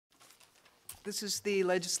This is the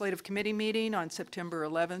Legislative Committee meeting on September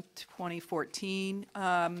 11th, 2014.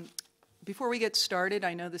 Before we get started,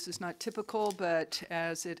 I know this is not typical, but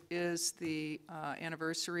as it is the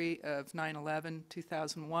anniversary of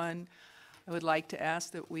 9/11/2001, I would like to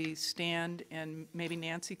ask that we stand, and maybe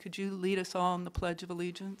Nancy, could you lead us all in the Pledge of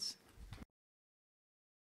Allegiance?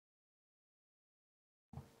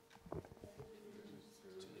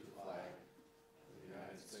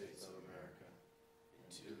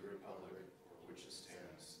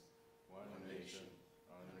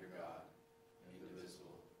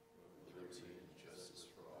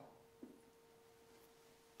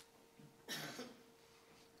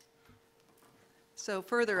 So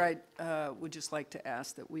further, I would just like to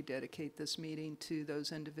ask that we dedicate this meeting to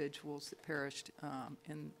those individuals that perished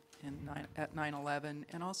at 9/11,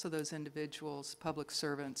 and also those individuals, public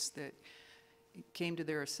servants, that came to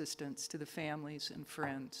their assistance, to the families and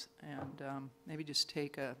friends, and maybe just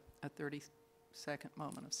take a 30-second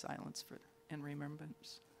moment of silence in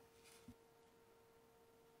remembrance.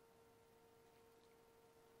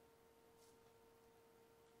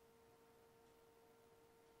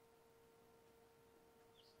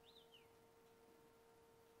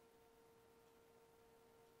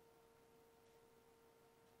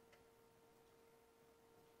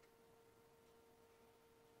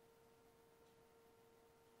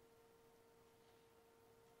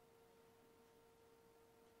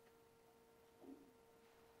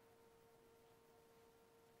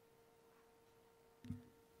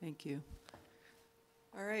 Thank you.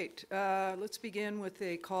 All right, let's begin with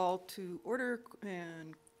a call to order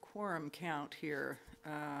and quorum count here.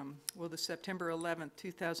 Will the September 11th,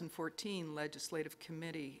 2014 Legislative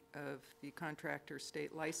Committee of the Contractors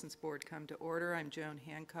State License Board come to order? I'm Joan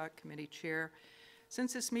Hancock, Committee Chair.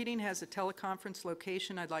 Since this meeting has a teleconference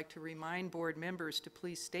location, I'd like to remind board members to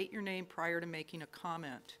please state your name prior to making a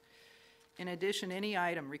comment. In addition, any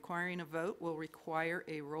item requiring a vote will require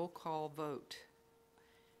a roll call vote.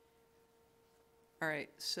 All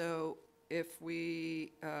right, so if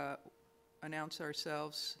we announce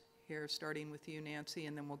ourselves here, starting with you, Nancy,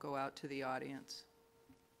 and then we'll go out to the audience.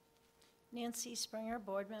 Nancy Springer,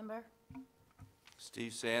 board member.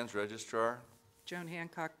 Steve Sands, registrar. Joan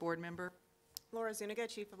Hancock, board member. Laura Zuniga,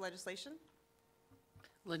 Chief of Legislation.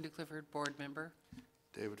 Linda Clifford, board member.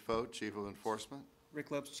 David Fote, Chief of Enforcement.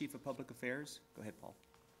 Rick Lopes, Chief of Public Affairs. Go ahead, Paul.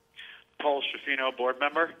 Paul Schifino, board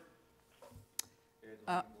member.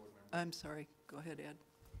 I'm sorry. Go ahead, Ed.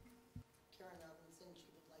 Karen Robinson, Chief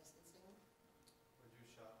of Licensing.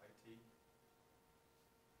 Radusha IT.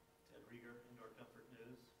 Ted Rieger, Indoor Comfort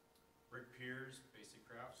News. Rick Piers, Basic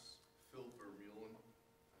Crafts. Phil Vermeulen.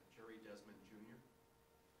 Jerry Desmond Jr.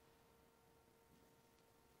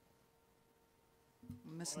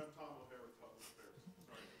 I'm Tom LaFair with Public Affairs.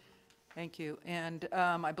 Sorry. Thank you. And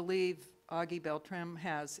I believe Augie Beltram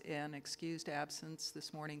has an excused absence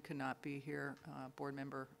this morning, could not be here. Board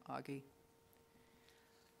member Augie.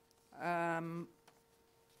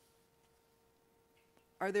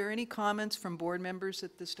 Are there any comments from board members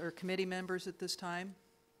at this, or committee members at this time?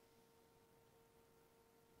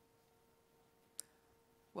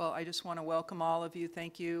 Well, I just want to welcome all of you.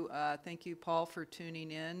 Thank you. Thank you, Paul, for tuning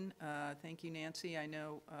in. Thank you, Nancy. I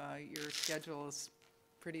know your schedule is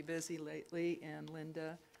pretty busy lately, and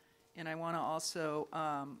Linda. And I want to also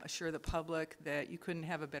assure the public that you couldn't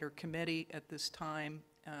have a better committee at this time.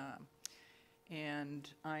 And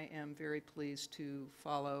I am very pleased to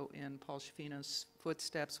follow in Paul Schifino's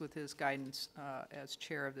footsteps with his guidance as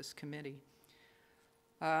chair of this committee.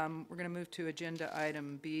 We're going to move to agenda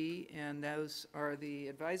item B, and those are the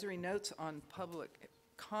advisory notes on public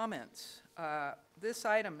comments. This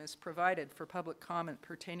item is provided for public comment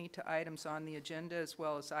pertaining to items on the agenda as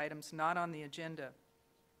well as items not on the agenda.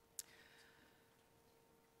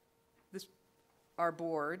 Our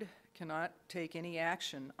board cannot take any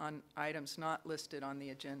action on items not listed on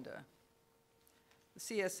the agenda. The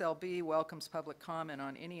CSLB welcomes public comment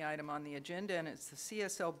on any item on the agenda, and it's the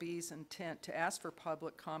CSLB's intent to ask for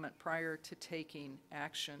public comment prior to taking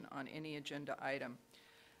action on any agenda item.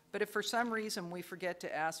 But if for some reason we forget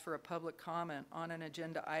to ask for a public comment on an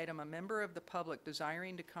agenda item, a member of the public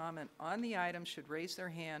desiring to comment on the item should raise their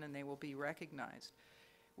hand and they will be recognized.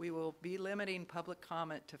 We will be limiting public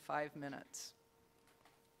comment to 5 minutes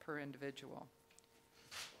per individual.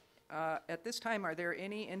 At this time, are there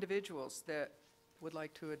any individuals that would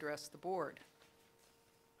like to address the board?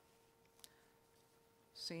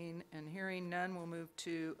 Seeing and hearing none, we'll move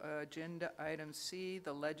to agenda item C,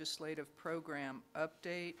 the legislative program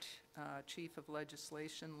update. Chief of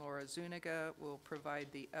Legislation Laura Zuniga will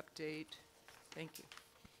provide the update. Thank you.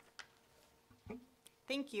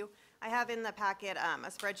 Thank you. I have in the packet a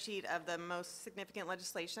spreadsheet of the most significant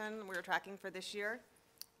legislation we're tracking for this year.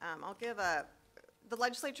 The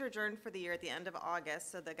legislature adjourned for the year at the end of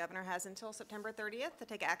August, so the governor has until September 30th to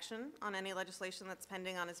take action on any legislation that's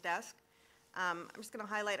pending on his desk. I'm just going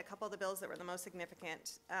to highlight a couple of the bills that were the most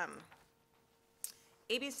significant.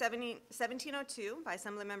 AB 1702 by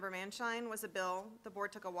Assemblymember Manshine was a bill the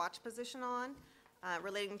board took a watch position on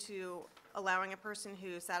relating to allowing a person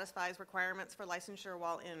who satisfies requirements for licensure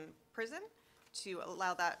while in prison to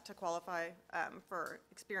allow that to qualify for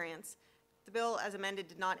experience. The bill, as amended,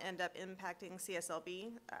 did not end up impacting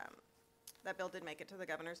CSLB. That bill did make it to the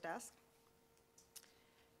governor's desk.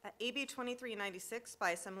 AB 2396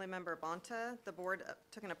 by Assemblymember Bonta, the board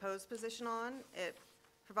took an opposed position on. It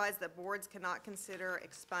provides that boards cannot consider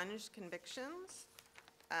expunged convictions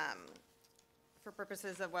for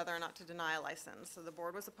purposes of whether or not to deny a license. So the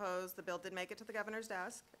board was opposed. The bill did make it to the governor's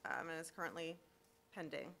desk and is currently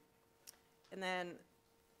pending. And then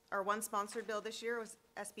our one sponsored bill this year was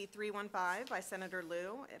SB 315 by Senator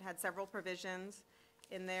Liu. It had several provisions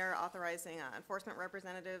in there authorizing enforcement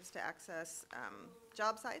representatives to access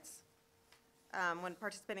job sites when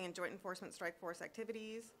participating in joint enforcement strike force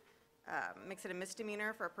activities. Makes it a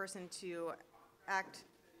misdemeanor for a person to act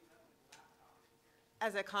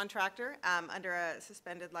as a contractor under a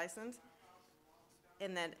suspended license,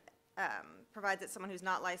 and then provides that someone who's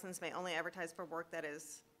not licensed may only advertise for work that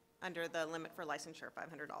is under the limit for licensure,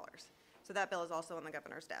 $500. So that bill is also on the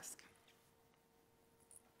governor's desk.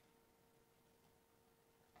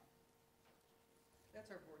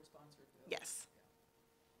 That's our board-sponsored bill. Yes.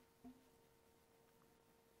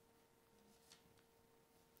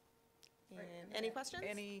 Right, And any questions?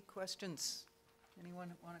 Any questions?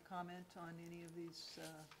 Anyone want to comment on any of these,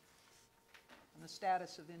 on the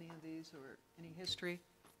status of any of these or any history?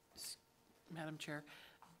 Madam Chair,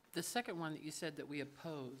 the second one that you said that we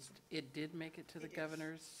opposed, it did make it to the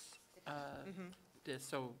governor's,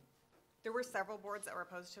 so, There were several boards that were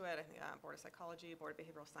opposed to it. I think Board of Psychology, Board of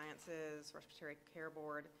Behavioral Sciences, Respiratory Care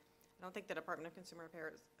Board. I don't think the Department of Consumer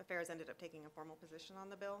Affairs ended up taking a formal position on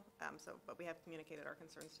the bill, but we have communicated our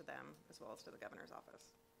concerns to them as well as to the governor's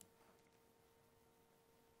office.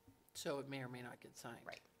 so it may or may not get signed.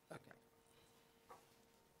 Right. Okay.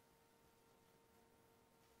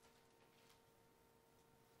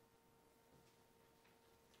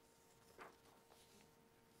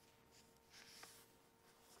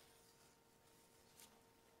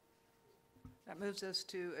 That moves us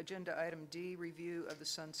to Agenda Item D, review of the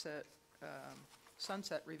Sunset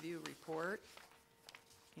Review Report.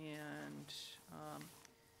 And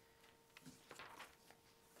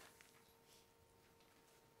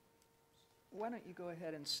why don't you go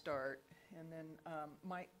ahead and start? And then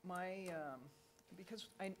because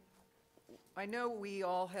I know we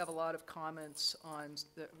all have a lot of comments on,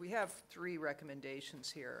 we have 3 recommendations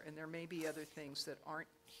here, and there may be other things that aren't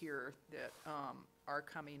here that are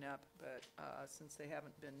coming up, but since they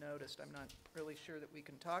haven't been noticed, I'm not really sure that we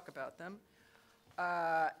can talk about them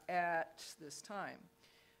at this time.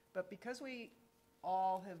 But because we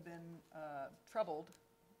all have been troubled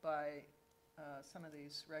by some of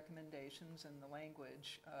these recommendations and the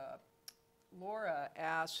language, Laura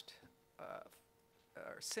asked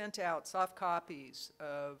or sent out soft copies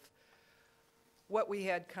of what we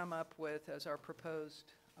had come up with as our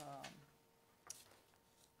proposed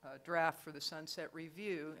draft for the Sunset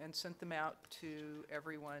Review, and sent them out to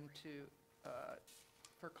everyone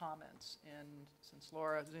for comments. And since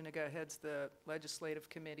Laura Zuniga heads the legislative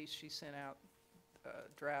committee, she sent out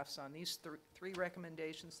drafts on these 3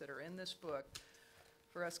 recommendations that are in this book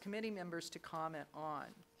for us committee members to comment on.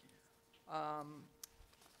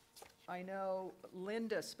 I know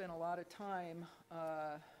Linda spent a lot of time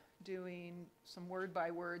doing some word by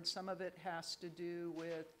word. Some of it has to do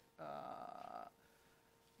with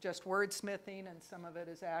just wordsmithing, and some of it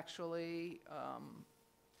is actually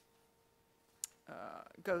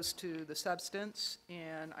goes to the substance.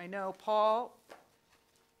 And I know Paul,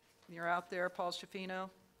 you're out there, Paul Schifino.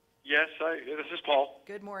 Yes, this is Paul.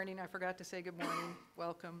 Good morning. I forgot to say good morning.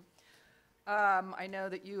 Welcome. I know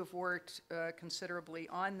that you have worked considerably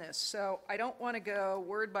on this, so I don't want to go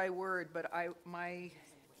word by word, but my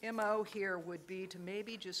MO here would be to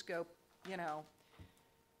maybe just go,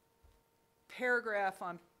 paragraph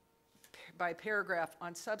by paragraph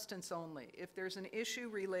on substance only. If there's an issue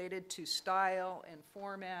related to style and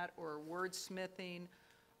format or wordsmithing,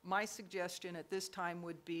 my suggestion at this time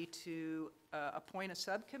would be to appoint a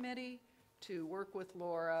subcommittee to work with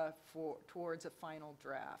Laura towards a final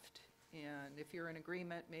draft. And if you're in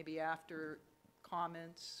agreement, maybe after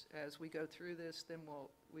comments as we go through this, then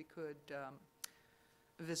we could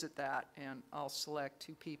visit that, and I'll select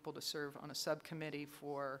 2 people to serve on a subcommittee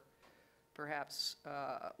for, perhaps,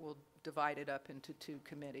 we'll divide it up into 2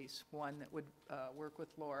 committees. One that would work with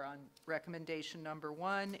Laura on recommendation number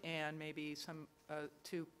 1, and maybe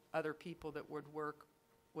 2 other people that would work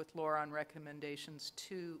with Laura on recommendations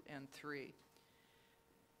 2 and 3.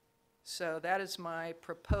 So that is my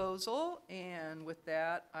proposal, and with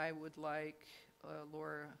that, I would like,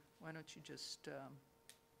 Laura, why don't you just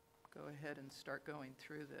go ahead and start going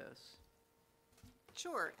through this?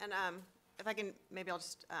 Sure, and if I can, maybe I'll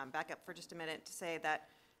just back up for just a minute to say that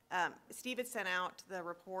Steve had sent out the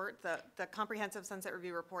report, the comprehensive sunset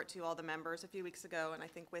review report to all the members a few weeks ago, and I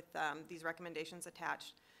think with these recommendations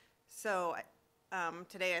attached. So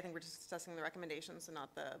today, I think we're just discussing the recommendations and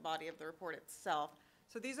not the body of the report itself.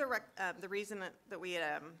 So these are the reason that we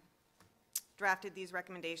had drafted these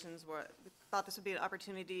recommendations. We thought this would be an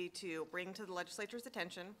opportunity to bring to the legislature's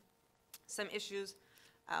attention some issues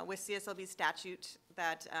with CSLB statute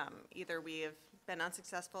that either we have been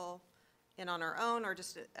unsuccessful in on our own, or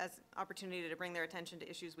just as an opportunity to bring their attention to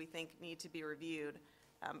issues we think need to be reviewed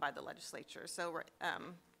by the legislature. So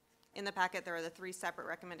in the packet, there are the 3 separate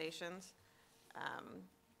recommendations.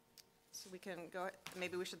 So we can go,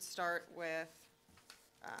 maybe we should start with,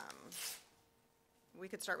 we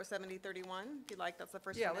could start with 7031, if you'd like. That's the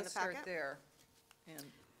first Yeah, one in the let's packet. start there. And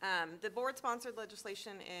The board sponsored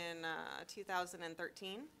legislation in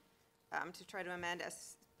 2013 to try to amend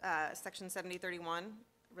Section 7031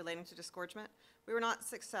 relating to disgorgement. We were not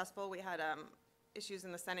successful. We had issues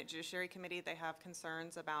in the Senate Judiciary Committee. They have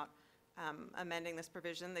concerns about amending this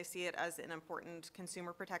provision. They see it as an important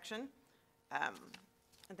consumer protection.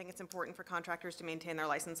 I think it's important for contractors to maintain their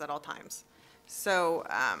license at all times. So,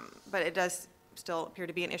 but it does still appear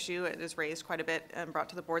to be an issue. It is raised quite a bit and brought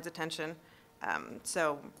to the board's attention.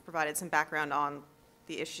 So provided some background on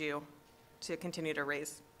the issue to continue to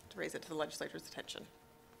raise it to the legislature's attention.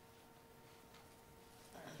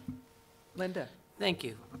 Linda? Thank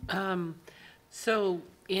you. So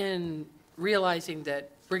in realizing that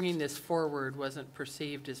bringing this forward wasn't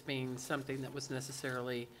perceived as being something that was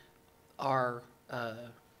necessarily our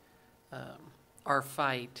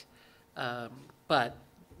fight, but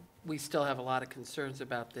we still have a lot of concerns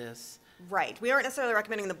about this. Right. We aren't necessarily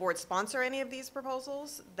recommending the board sponsor any of these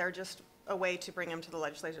proposals. They're just a way to bring them to the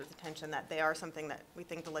legislature's attention, that they are something that we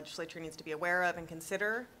think the legislature needs to be aware of and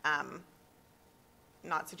consider.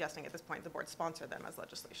 Not suggesting at this point the board sponsor them as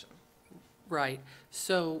legislation. Right.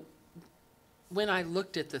 So when I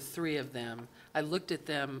looked at the 3 of them, I looked at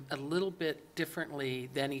them a little bit differently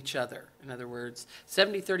than each other. In other words,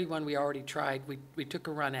 7031 we already tried, we took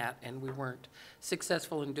a run at, and we weren't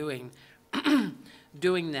successful in doing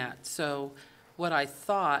that. So what I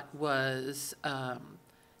thought was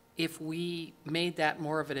if we made that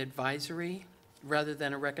more of an advisory rather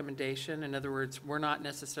than a recommendation, in other words, we're not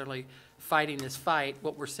necessarily fighting this fight.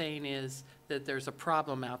 What we're saying is that there's a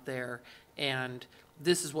problem out there, and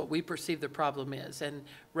this is what we perceive the problem is. And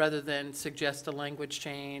rather than suggest a language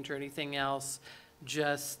change or anything else,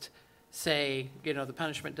 just say, you know, the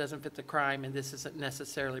punishment doesn't fit the crime, and this isn't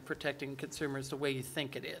necessarily protecting consumers the way you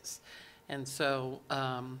think it is. And so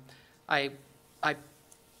I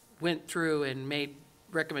went through and made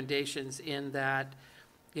recommendations in that,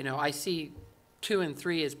 you know, I see 2 and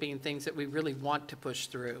 3 as being things that we really want to push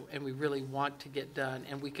through and we really want to get done,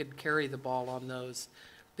 and we could carry the ball on those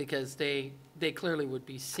because they clearly would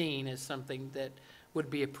be seen as something that would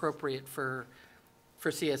be appropriate for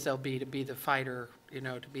CSLB to be the fighter, you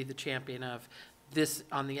know, to be the champion of. This,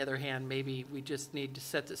 on the other hand, maybe we just need to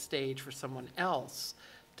set the stage for someone else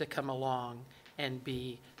to come along and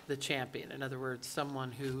be the champion. In other words,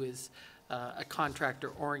 someone who is a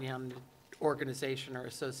contractor-oriented organization or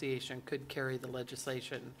association could carry the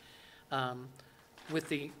legislation, with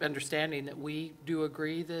the understanding that we do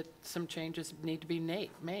agree that some changes need to be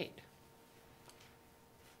made.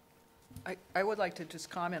 I would like to just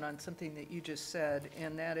comment on something that you just said,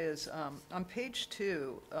 and that is, on page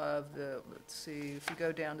 2 of the, let's see, if you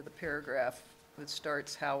go down to the paragraph that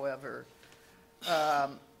starts, however,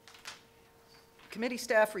 committee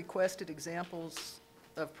staff requested examples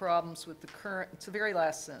of problems with the current, it's the very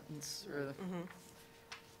last sentence, or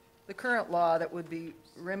the current law that would be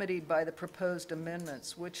remedied by the proposed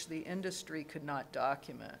amendments, which the industry could not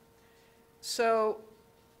document. So,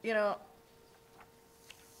 you know,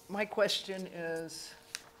 my question is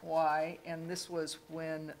why, and this was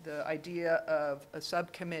when the idea of a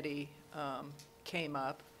subcommittee came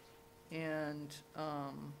up, and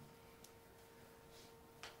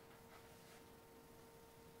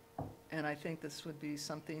I think this would be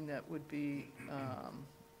something that would be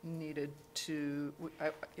needed to,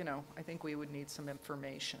 I think we would need some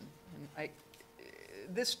information. And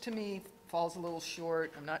this to me falls a little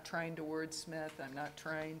short. I'm not trying to wordsmith. I'm not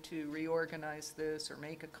trying to reorganize this or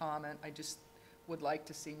make a comment. I just would like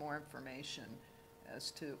to see more information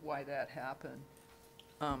as to why that happened.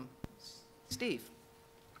 Steve?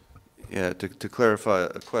 Yeah, to clarify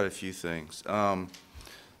quite a few things.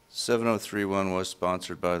 7031 was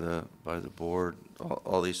sponsored by the board.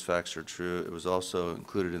 All these facts are true. It was also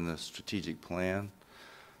included in the strategic plan.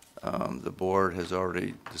 The board has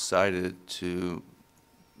already decided to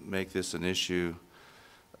make this an issue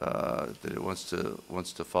that it wants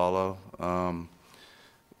to follow.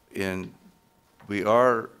 And we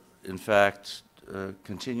are, in fact,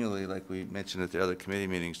 continually, like we mentioned at the other committee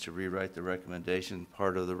meetings, to rewrite the recommendation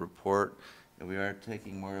part of the report. And we are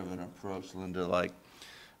taking more of an approach, Linda, like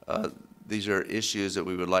these are issues that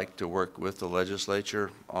we would like to work with the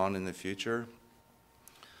legislature on in the future.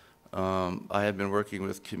 I have been working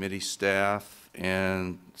with committee staff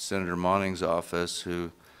and Senator Monning's office,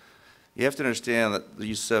 who, you have to understand that the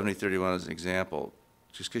use 7031 as an example.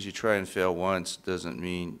 Just because you try and fail once doesn't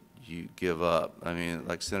mean you give up. I mean,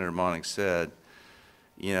 like Senator Monning said,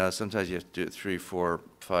 sometimes you have to do it 3, 4,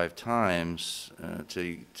 5 times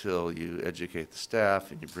till you educate the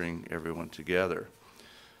staff and you bring everyone together.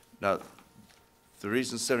 Now, the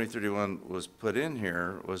reason 7031 was put in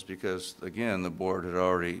here was because, again, the board had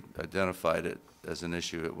already identified it as an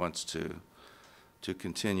issue it wants to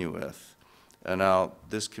continue with. And now,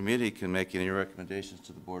 this committee can make any recommendations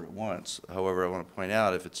to the board at once. However, I want to point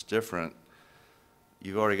out, if it's different,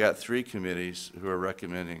 you've already got 3 committees who are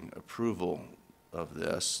recommending approval of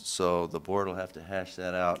this, so the board will have to hash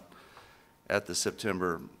that out at the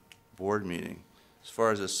September board meeting. As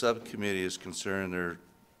far as a subcommittee is concerned,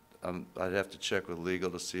 I'd have to check with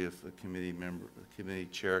legal to see if the committee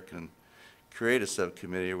chair can create a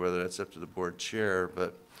subcommittee, or whether that's up to the board chair,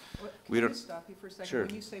 but we Can I don't. just stop you for a second? Sure.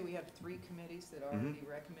 When you say we have 3 committees that are already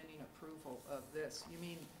recommending approval of this, you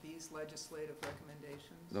mean these legislative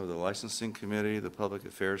recommendations? No, the licensing committee, the public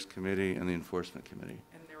affairs committee, and the enforcement committee.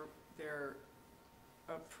 And they're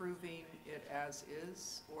approving it as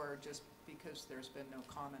is, or just because there's been no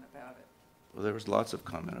comment about it? Well, there was lots of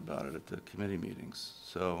comment about it at the committee meetings.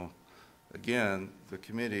 So, again, the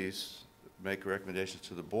committees make recommendations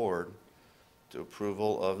to the board to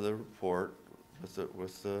approval of the report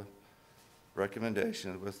with the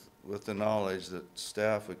recommendation, with the knowledge that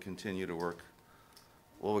staff would continue to work,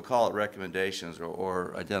 well, we call it recommendations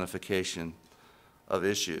or identification of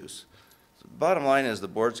issues. So bottom line is the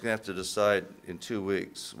board's going to have to decide in 2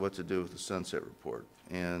 weeks what to do with the sunset report.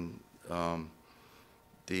 And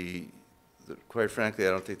quite frankly, I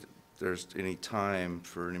don't think that there's any time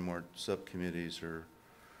for any more subcommittees or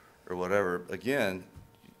whatever. Again,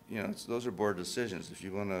 those are board decisions. If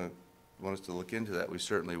you want us to look into that, we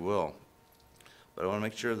certainly will. But I want to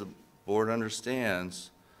make sure the board understands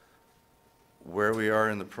where we are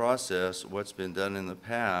in the process, what's been done in the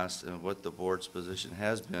past, and what the board's position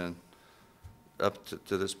has been up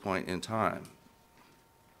to this point in time.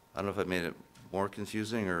 I don't know if I made it more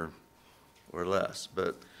confusing or less,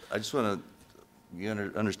 but I just want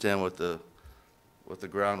to understand what the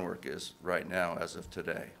groundwork is right now as of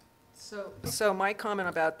today. So my comment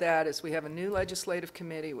about that is we have a new legislative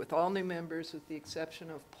committee with all new members, with the exception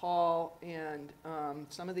of Paul, and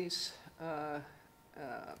some of these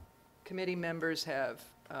committee members have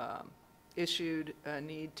issued a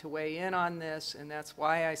need to weigh in on this, and that's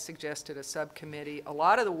why I suggested a subcommittee. A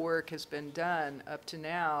lot of the work has been done up to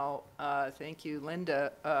now. Thank you,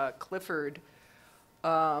 Linda Clifford,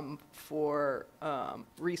 for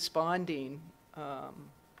responding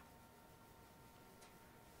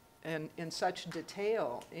and in such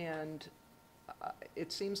detail, and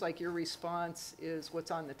it seems like your response is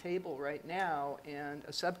what's on the table right now, and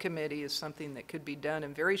a subcommittee is something that could be done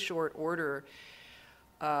in very short order.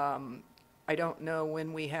 I don't know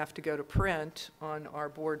when we have to go to print on our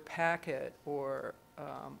board packet, or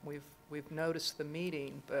we've noticed the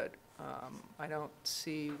meeting, but I don't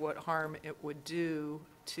see what harm it would do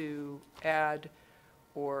to add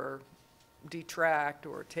or detract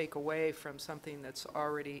or take away from something that's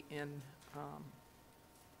already in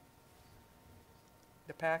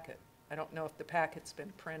the packet. I don't know if the packet's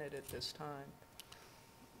been printed at this time.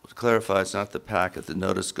 To clarify, it's not the packet. The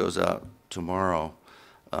notice goes out tomorrow.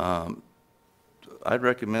 I'd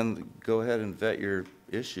recommend go ahead and vet your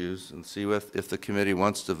issues and see if the committee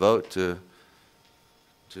wants to vote to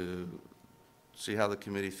see how the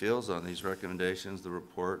committee feels on these recommendations, the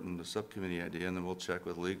report, and the subcommittee idea, and then we'll check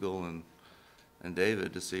with legal and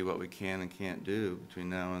David to see what we can and can't do between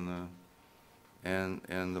now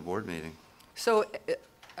and the board meeting. So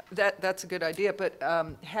That's a good idea, but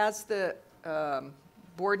has the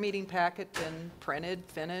board meeting packet been printed,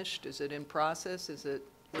 finished? Is it in process?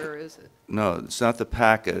 Where is it? No, it's not the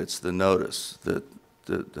packet, it's the notice that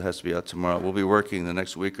has to be out tomorrow. We'll be working the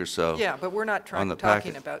next week or so. Yeah, but we're not on the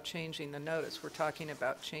talking packet. about changing the notice. We're talking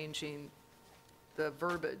about changing the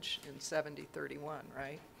verbiage in 7031,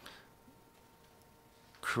 right?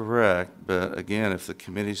 Correct, but again, if the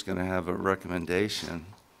committee's going to have a recommendation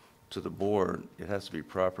to the board, it has to be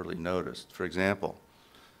properly noticed. For example,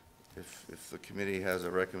 if the committee has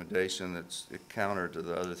a recommendation that's counter to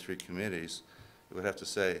the other three committees, it would have to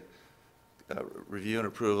say, review and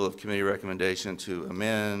approval of committee recommendation to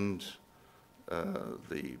amend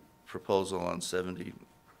the proposal on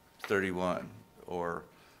 7031, or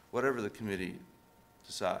whatever the committee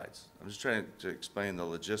decides. I'm just trying to explain the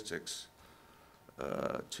logistics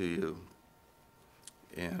to you.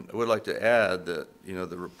 And I would like to add that, you know,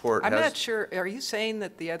 the report has... I'm not sure, are you saying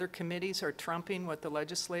that the other committees are trumping what the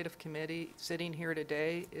legislative committee sitting here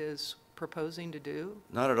today is proposing to do?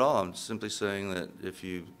 Not at all. I'm simply saying that if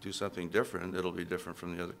you do something different, it'll be different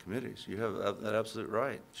from the other committees. You have that absolute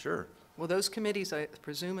right, sure. Well, those committees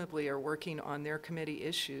presumably are working on their committee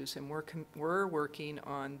issues, and we're working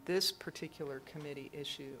on this particular committee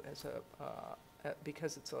issue as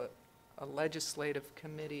because it's a legislative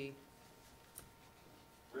committee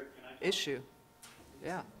issue.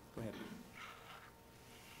 Yeah. Go ahead.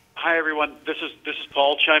 Hi, everyone. This is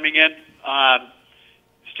Paul chiming in.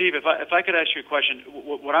 Steve, if I could ask you a question.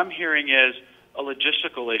 What I'm hearing is a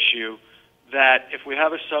logistical issue that if we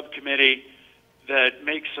have a subcommittee that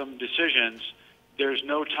makes some decisions, there's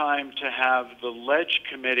no time to have the ledge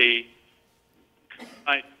committee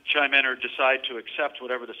chime in or decide to accept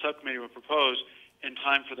whatever the subcommittee would propose in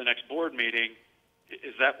time for the next board meeting.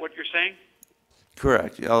 Is that what you're saying?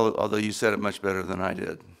 Correct, although you said it much better than I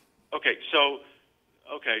did. Okay, so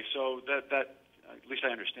that at least I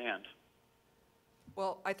understand.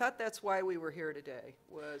 Well, I thought that's why we were here today,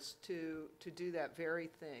 was to do that very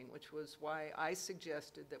thing, which was why I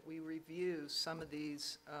suggested that we review some of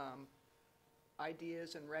these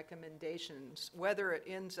ideas and recommendations, whether it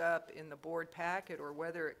ends up in the board packet or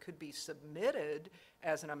whether it could be submitted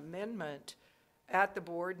as an amendment at the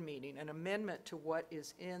board meeting, an amendment to what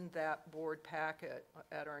is in that board packet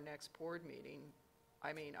at our next board meeting.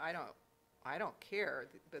 I mean, I don't care,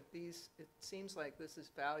 but it seems like this is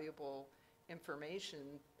valuable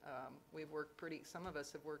information. Some of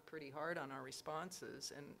us have worked pretty hard on our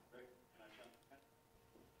responses, and.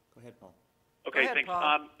 Go ahead, Paul. Okay, Go ahead, thanks.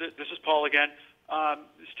 Paul. This is Paul again.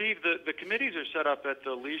 Steve, the committees are set up at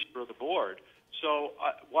the leisure of the board, so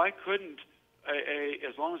why couldn't,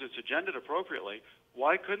 as long as it's agended appropriately,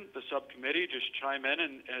 why couldn't the subcommittee just chime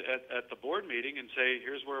in at the board meeting and say,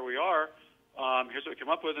 here's where we are, here's what we came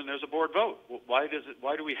up with, and there's a board vote? Why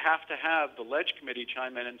do we have to have the ledge committee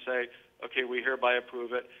chime in and say, okay, we hereby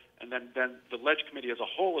approve it, and then the ledge committee as a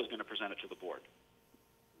whole is going to present it to the board?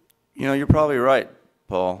 You know, you're probably right,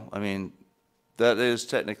 Paul. I mean, that is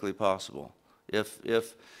technically possible.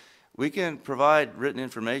 If we can provide written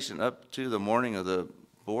information up to the morning of the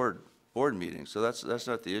board meeting, so that's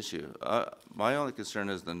not the issue. My only concern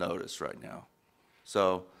is the notice right now.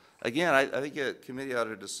 So again, I think a committee ought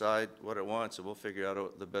to decide what it wants, and we'll figure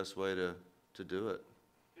out the best way to do it.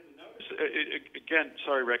 Again,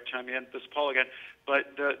 sorry, Rick, chime in. This is Paul again.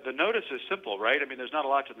 But the notice is simple, right? I mean, there's not a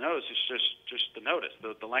lot to the notice. It's just the notice.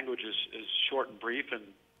 The language is short and brief, and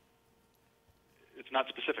it's not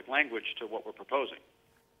specific language to what we're proposing.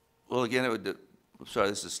 Well, again, I'm sorry,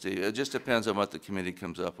 this is Steve. It just depends on what the committee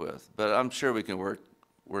comes up with. But I'm sure we can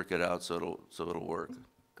work it out so it'll work.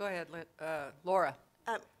 Go ahead, Laura.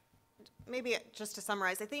 Maybe just to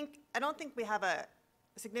summarize, I don't think we have a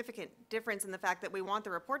significant difference in the fact that we want the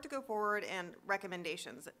report to go forward and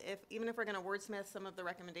recommendations. Even if we're going to wordsmith some of the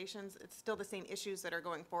recommendations, it's still the same issues that are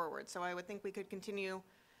going forward. So I would think we could continue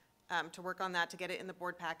to work on that, to get it in the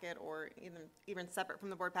board packet, or even separate from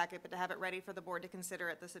the board packet, but to have it ready for the board to consider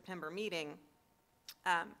at the September meeting.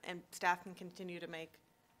 And staff can continue to make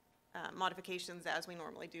modifications as we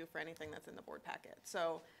normally do for anything that's in the board packet.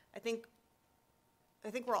 So I think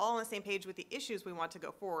we're all on the same page with the issues we want to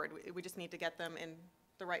go forward. We just need to get them in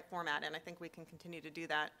the right format, and I think we can continue to do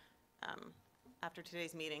that after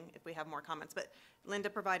today's meeting if we have more comments. But Linda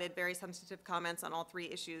provided very substantive comments on all three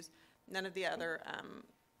issues. None of the other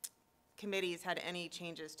committees had any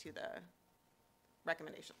changes to the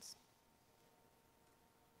recommendations.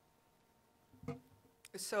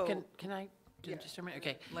 So, Can I Yeah. just a minute?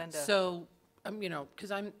 Okay. Linda. So you know,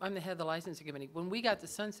 because I'm the head of the licensing committee. When we got the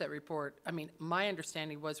sunset report, I mean, my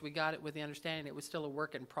understanding was we got it with the understanding it was still a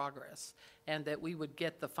work in progress, and that we would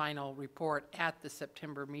get the final report at the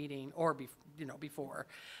September meeting, or before,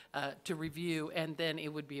 to review, and then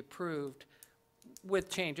it would be approved with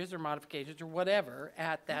changes or modifications or whatever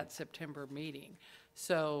at that September meeting.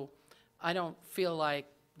 So I don't feel like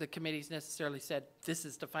the committee's necessarily said, this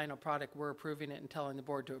is the final product, we're approving it and telling the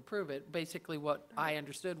board to approve it. Basically, what I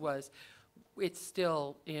understood was, it's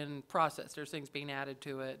still in process. There's things being added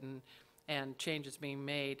to it and changes being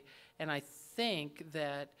made. And I think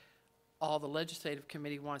that all the legislative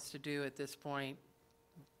committee wants to do at this point,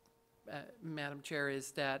 Madam Chair,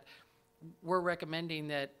 is that we're recommending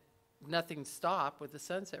that nothing stop with the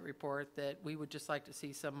sunset report, that we would just like to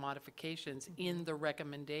see some modifications in the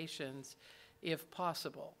recommendations if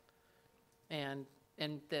possible. And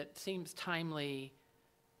that seems timely.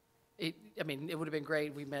 I mean, it would have been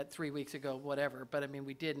great, we met 3 weeks ago, whatever, but I mean,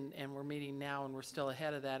 we didn't, and we're meeting now, and we're still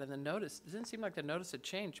ahead of that. And the notice, it didn't seem like the notice had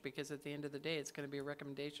changed, because at the end of the day, it's going to be a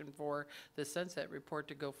recommendation for the sunset report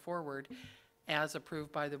to go forward as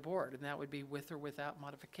approved by the board, and that would be with or without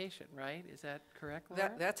modification, right? Is that correct,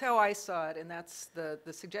 Laura? That's how I saw it, and that's the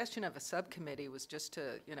suggestion of a subcommittee was just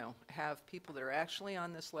to, have people that are actually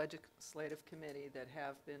on this legislative committee that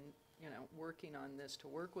have been, working on this, to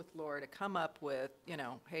work with Laura to come up with,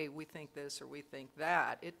 hey, we think this or we think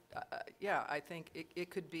that. I think it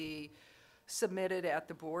could be submitted at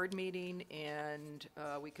the board meeting, and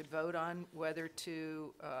we could vote on whether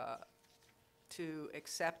to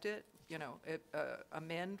accept it,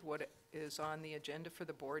 amend what is on the agenda for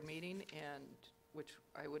the board meeting, and which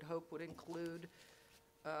I would hope would include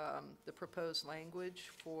the proposed language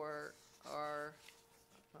for our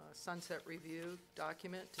sunset review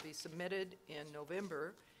document to be submitted in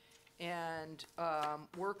November, and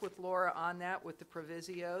work with Laura on that with the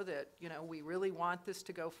proviso that, we really want this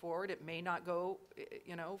to go forward. It may not go,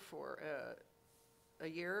 for a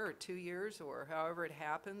year or 2 years or however it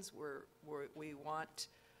happens. We want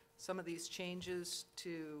some of these changes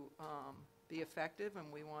to be effective, and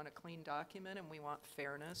we want a clean document, and we want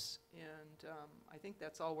fairness, and I think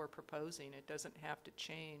that's all we're proposing. It doesn't have to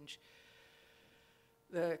change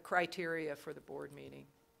the criteria for the board meeting.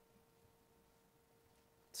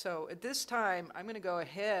 So at this time, I'm going to go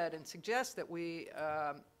ahead and suggest that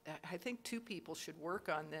I think 2 people should work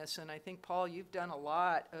on this, and I think, Paul, you've done a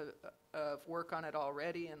lot of work on it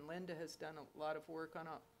already, and Linda has done a lot of work on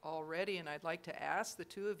it already, and I'd like to ask the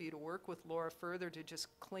 2 of you to work with Laura further to just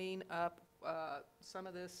clean up some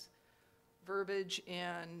of this verbiage,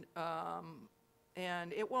 and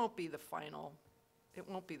it won't be the final. It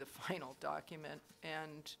won't be the final document,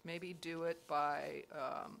 and maybe do it by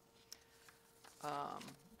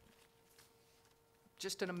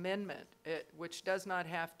just an amendment, which does not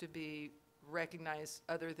have to be recognized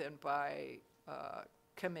other than by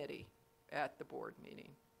committee at the board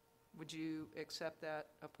meeting. Would you accept that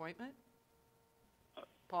appointment?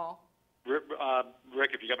 Paul? Rick,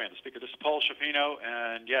 if you got me on the speaker, this is Paul Shafino,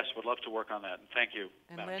 and yes, would love to work on that, and thank you,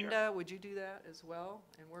 And Madam Chair. Linda, would you do that as well,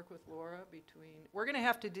 and work with Laura between, we're going to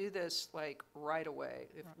have to do this like right away,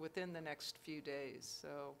 within the next few days,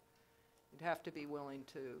 so you'd have to be willing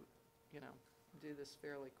to, do this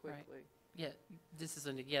fairly quickly. Yeah, this is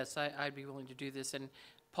yes, I'd be willing to do this, and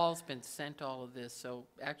Paul's been sent all of this, so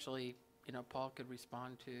actually, Paul could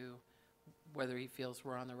respond to whether he feels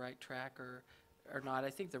we're on the right track or not. I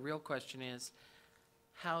think the real question is,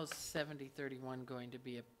 how's 7031 going to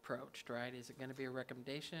be approached, right? Is it going to be a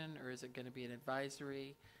recommendation, or is it going to be an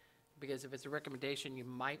advisory? Because if it's a recommendation, you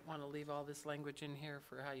might want to leave all this language in here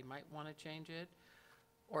for how you might want to change it.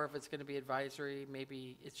 Or if it's going to be advisory,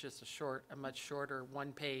 maybe it's just a much shorter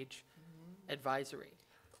one-page advisory.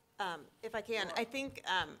 If I can, I think,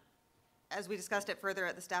 as we discussed it further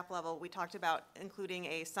at the staff level, we talked about including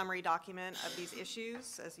a summary document of these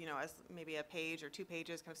issues, as maybe a page or 2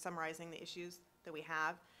 pages, kind of summarizing the issues that we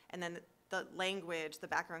have, and then the language, the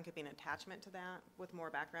background could be an attachment to that with more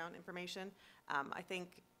background information. I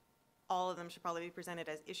think all of them should probably be presented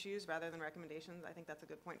as issues rather than recommendations. I think that's a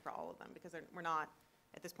good point for all of them, because we're not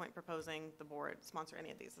at this point proposing the board sponsor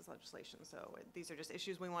any of these as legislation. So these are just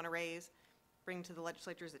issues we want to raise, bring to the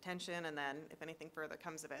legislature's attention, and then if anything further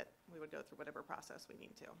comes of it, we would go through whatever process we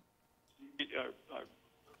need to. Go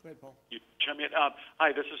ahead, Paul. You chime in.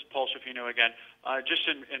 Hi, this is Paul Shafino again. Just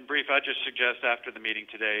in brief, I'd just suggest after the meeting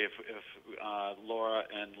today, if Laura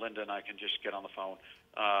and Linda and I can just get on the phone,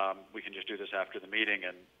 we can just do this after the meeting,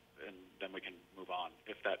 and then we can move on,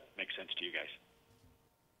 if that makes sense to you guys.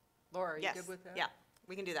 Laura, are you Yes. good with that? Yeah,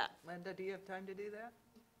 we can do that. Linda, do you have time to do that?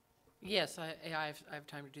 Yes, I have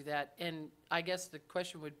time to do that. And I guess the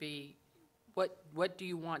question would be, what do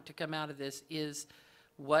you want to come out of this? Is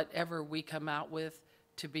whatever we come out with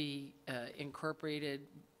to be incorporated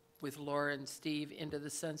with Laura and Steve into the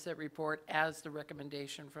Sunset Report as the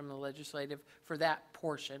recommendation from the legislative for that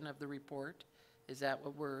portion of the report? Is that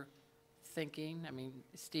what we're thinking? I mean,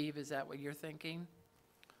 Steve, is that what you're thinking?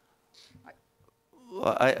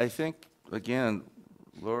 Well, I think, again,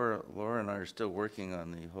 Laura and I are still working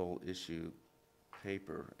on the whole issue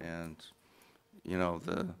paper, and, you know,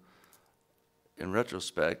 in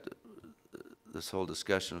retrospect, this whole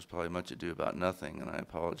discussion was probably much ado about nothing, and I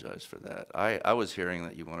apologize for that. I was hearing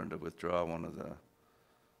that you wanted to withdraw one of the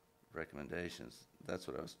recommendations. That's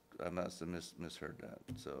what I must have misheard that,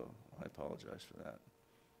 so I apologize for that.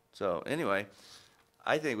 So, anyway,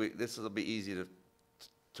 I think this will be easy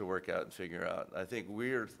to work out and figure out. I think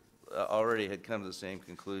we're already had come to the same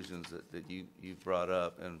conclusions that you brought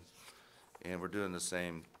up, and we're doing the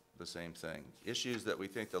same thing. Issues that we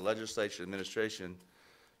think the legislature administration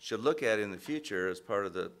should look at in the future as part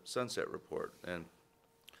of the Sunset Report. And,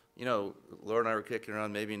 you know, Laura and I were kicking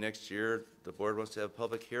around, maybe next year the board wants to have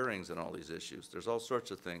public hearings on all these issues. There's all sorts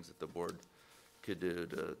of things that the board could do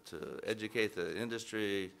to educate the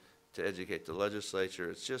industry, to educate the legislature.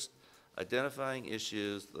 It's just identifying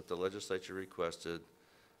issues that the legislature requested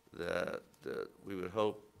that we would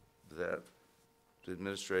hope that the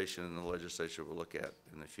administration and the legislature will look at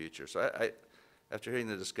in the future. So after hearing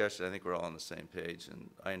the discussion, I think we're all on the same page, and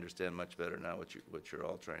I understand much better now what you're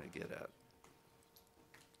all trying to get at.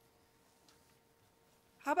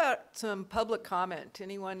 How about some public comment?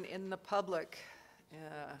 Anyone in the public,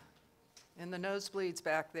 in the nosebleeds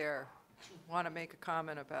back there, want to make a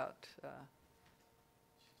comment about?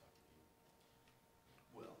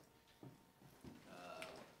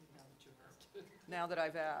 Now that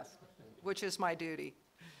I've asked, which is my duty.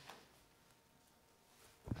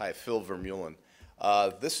 Hi, Phil Vermeulen.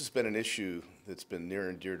 This has been an issue that's been near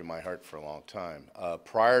and dear to my heart for a long time.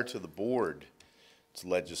 Prior to the board's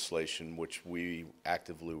legislation, which we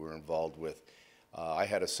actively were involved with, I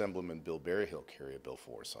had Assemblyman Bill Berryhill carry a bill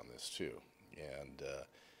for us on this too. And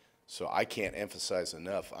so I can't emphasize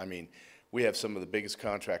enough. I mean, we have some of the biggest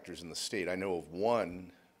contractors in the state. I know of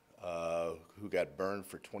one who got burned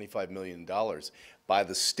for $25 million by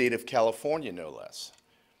the state of California, no less,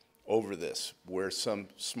 over this, where some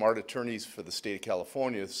smart attorneys for the state of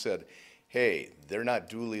California said, hey, they're not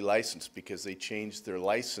duly licensed because they changed their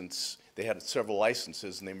license. They had several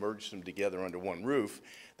licenses and they merged them together under one roof.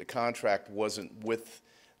 The contract wasn't with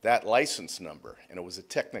that license number, and it was a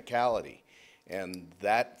technicality. And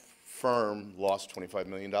that firm lost $25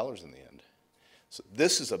 million in the end. So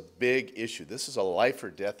this is a big issue. This is a life or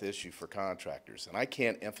death issue for contractors. And I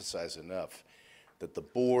can't emphasize enough that the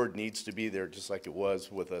board needs to be there just like it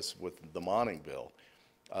was with us with the Monning bill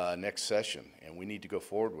next session. And we need to go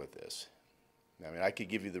forward with this. I mean, I could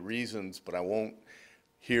give you the reasons, but I won't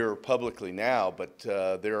here publicly now. But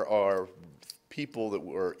there are people that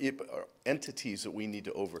were entities that we need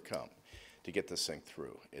to overcome to get this thing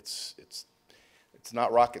through. It's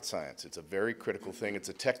not rocket science. It's a very critical thing. It's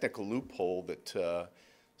a technical loophole that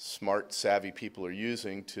smart, savvy people are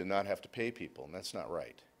using to not have to pay people, and that's not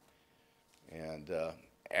right. And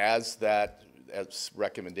as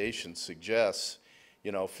recommendation suggests,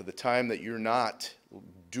 you know, for the time that you're not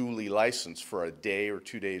duly licensed for a day or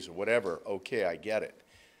 2 days or whatever, okay, I get it.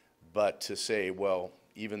 But to say, well,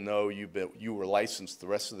 even though you were licensed the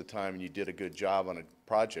rest of the time and you did a good job on a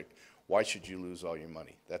project, why should you lose all your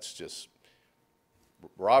money? That's just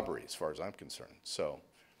robbery as far as I'm concerned. So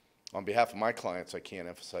on behalf of my clients, I can't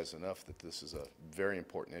emphasize enough that this is a very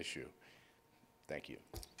important issue. Thank you.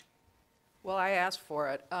 Well, I asked for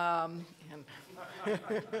it, and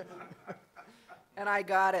I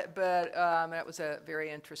got it, but that was a very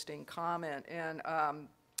interesting comment. And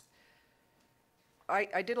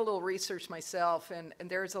I did a little research myself, and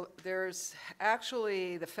there's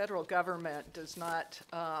actually, the federal government does not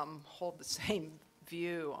hold the same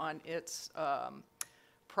view on its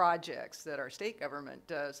projects that our state government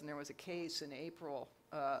does. And there was a case in April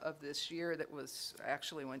of this year that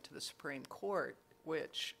actually went to the Supreme Court,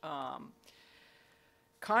 which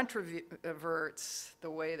controverts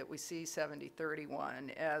the way that we see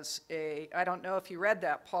 7031 as I don't know if you read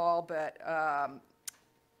that, Paul, but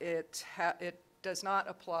it does not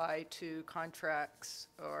apply to contracts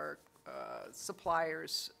or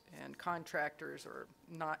suppliers and contractors, or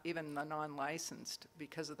not even the non-licensed,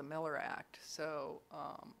 because of the Miller Act. So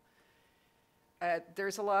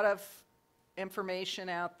there's a lot of information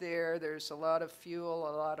out there. There's a lot of fuel,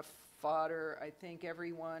 a lot of fodder. I think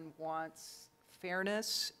everyone wants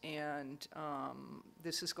fairness, and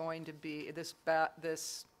this is going to be,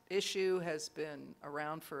 this issue has been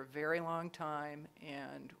around for a very long time,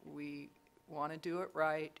 and we want to do it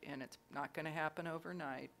right, and it's not going to happen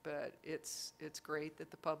overnight, but it's great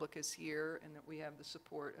that the public is here and that we have the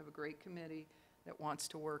support of a great committee that wants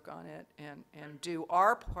to work on it and do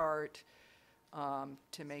our part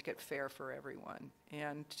to make it fair for everyone,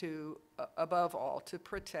 and to, above all, to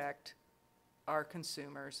protect our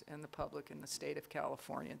consumers and the public in the state of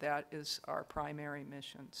California. That is our primary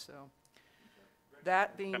mission. So,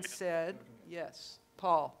 that being said, yes,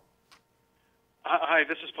 Paul. Hi,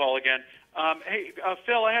 this is Paul again. Hey,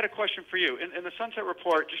 Phil, I had a question for you. In the Sunset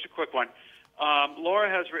Report, just a quick one. Laura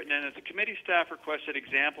has written in that the committee staff requested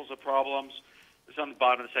examples of problems. It's on the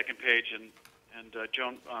bottom of the second page, and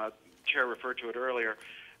Joan, Chair, referred to it earlier.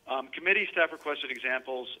 Committee staff requested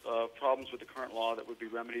examples of problems with the current law that would be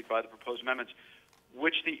remedied by the proposed amendments,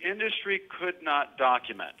 which the industry could not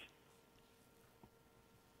document.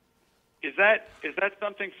 Is that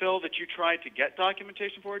something, Phil, that you tried to get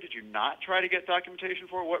documentation for? Did you not try to get documentation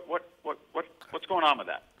for? What's going on with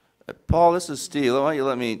that? Paul, this is Steve. Why don't you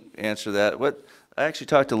let me answer that? I actually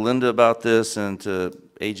talked to Linda about this and to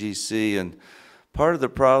AGC, and part of the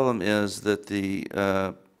problem is that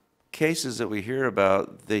the cases that we hear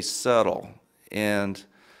about, they settle, and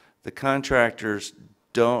the contractors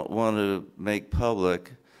don't want to make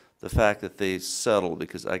public the fact that they settled,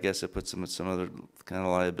 because I guess it puts them at some other kind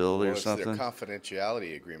of liability or something. Well, it's their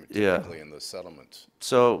confidentiality agreement Yeah. typically in those settlements.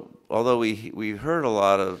 So although we heard a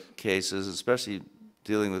lot of cases, especially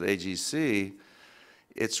dealing with AGC,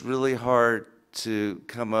 it's really hard to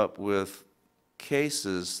come up with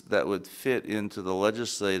cases that would fit into the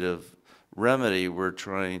legislative remedy we're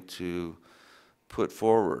trying to put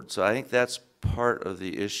forward. So I think that's part of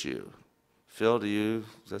the issue. Phil, does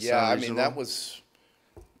that Yeah, sound I reasonable? mean, that was,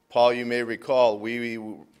 Paul, you may recall, we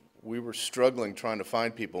were struggling trying to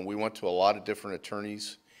find people, and we went to a lot of different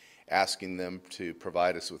attorneys, asking them to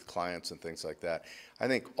provide us with clients and things like that. I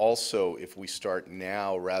think also if we start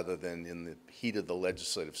now rather than in the heat of the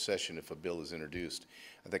legislative session, if a bill is introduced,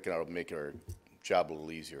 I think that'll make our job a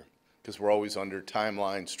little easier, because we're always under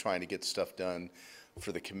timelines trying to get stuff done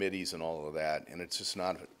for the committees and all of that, and it's just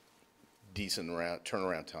not a decent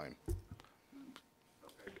turnaround time.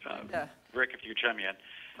 Yeah. Rick, if you chime in.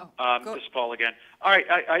 Go. This is Paul again. All right,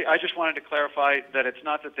 I just wanted to clarify that it's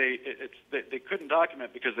not that they couldn't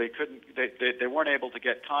document because they weren't able to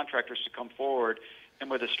get contractors to come forward and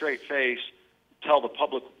with a straight face tell the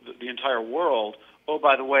public, the entire world, oh,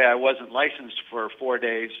 by the way, I wasn't licensed for 4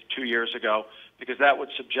 days 2 years ago, because that would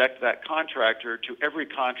subject that contractor to every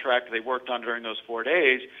contract they worked on during those 4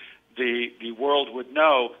 days. The world would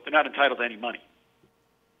know they're not entitled to any money.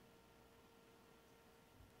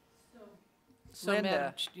 So, Linda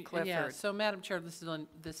Madam Clifford. Yeah, so Madam Chair, this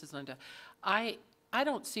is Linda. I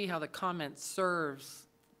don't see how the comment serves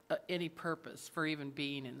any purpose for even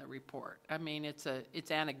being in the report. I mean, it's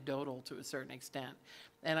anecdotal to a certain extent.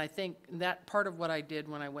 And I think that part of what I did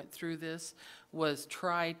when I went through this was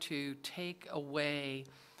try to take away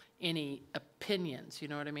any opinions, you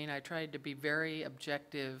know what I mean? I tried to be very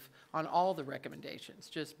objective on all the recommendations,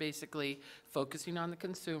 just basically focusing on the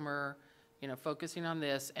consumer, focusing on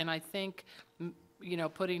this. And I think,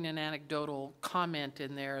 putting an anecdotal comment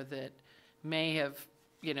in there that may have,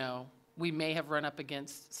 we may have run up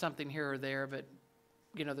against something here or there, but,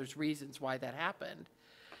 there's reasons why that happened,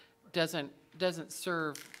 doesn't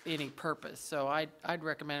serve any purpose. So I'd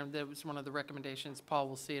recommend, that was one of the recommendations, Paul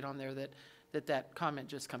will see it on there, that comment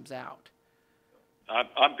just comes out.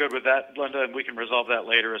 I'm good with that, Linda, and we can resolve that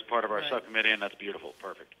later as part of our Right. subcommittee, and that's beautiful.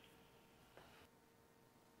 Perfect.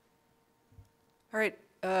 All right,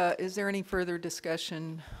 is there any further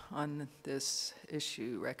discussion on this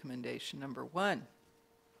issue, recommendation number 1?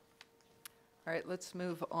 All right, let's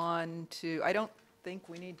move on to, I don't think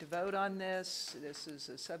we need to vote on this. This is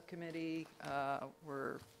a subcommittee.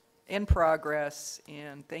 We're in progress,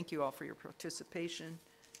 and thank you all for your participation.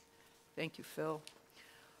 Thank you, Phil.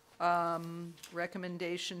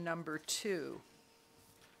 Recommendation number 2.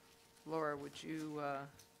 Laura, would you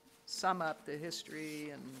sum up the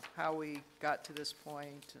history and how we got to this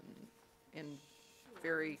point and in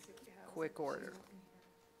very quick order?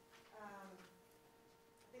 I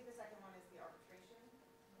think the second one is the arbitration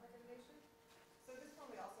recommendation. So this one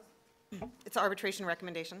we also. It's arbitration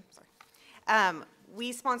recommendation, sorry.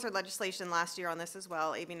 We sponsored legislation last year on this as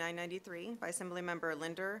well, AB 993 by Assemblymember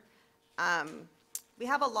Linder. We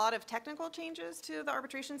have a lot of technical changes to the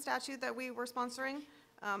arbitration statute that we were sponsoring,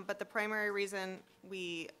 but the primary reason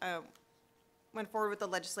we went forward with the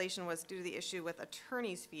legislation was due to the issue with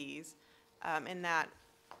attorney's fees, in that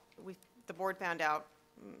the board found out,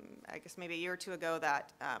 I guess maybe a year or two ago,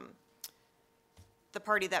 that the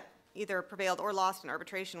party that either prevailed or lost in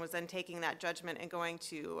arbitration was then taking that judgment and going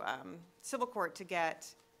to civil court to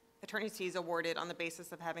get attorney's fees awarded on the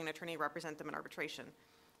basis of having an attorney represent them in arbitration.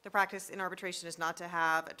 The practice in arbitration is not to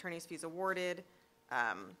have attorney's fees awarded,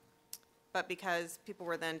 but because people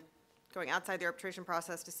were then going outside the arbitration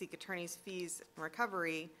process to seek attorney's fees and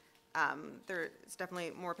recovery, there's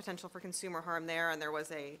definitely more potential for consumer harm there, and there was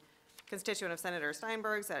a constituent of Senator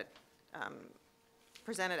Steinberg's that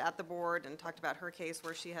presented at the board and talked about her case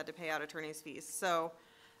where she had to pay out attorney's fees. So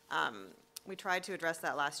we tried to address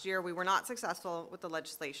that last year. We were not successful with the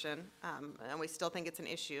legislation, and we still think it's an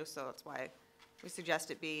issue, so that's why we suggest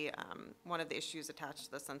it be one of the issues attached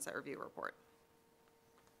to the Sunset Review report.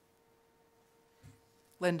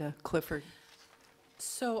 Linda Clifford.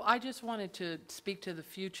 So I just wanted to speak to the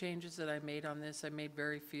few changes that I made on this. I made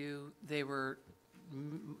very few. They were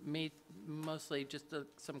made mostly just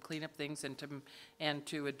some cleanup things and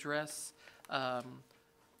to address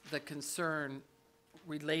the concern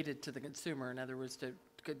related to the consumer. In other words, to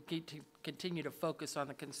continue to focus on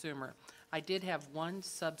the consumer. I did have one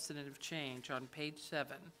substantive change on page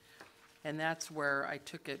 7, and that's where I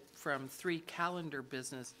took it from 3 calendar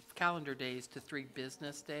days to 3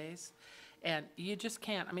 business days. And you just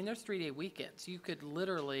can't, I mean, there's 3-day weekends. You could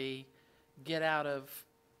literally get out of,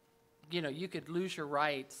 you could lose your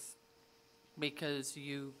rights because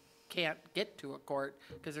you can't get to a court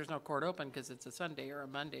because there's no court open because it's a Sunday or a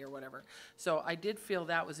Monday or whatever. So I did feel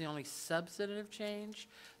that was the only substantive change.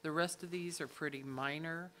 The rest of these are pretty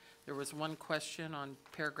minor. There was one question on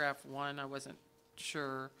paragraph 1. I wasn't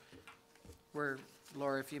sure where,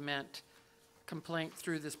 Laura, if you meant complaint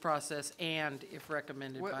through this process and if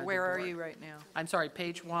recommended by the board. Where are you right now? I'm sorry,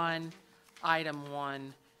 page 1, item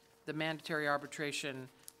 1, the mandatory arbitration,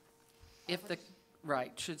 if the,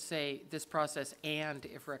 right, should say this process and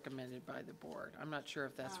if recommended by the board. I'm not sure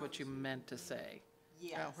if that's what you meant to say.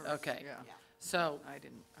 Yes. Okay. Yeah. So, I had.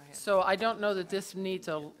 so I don't know that this needs,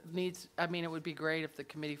 I mean, it would be great if the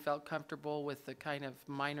committee felt comfortable with the kind of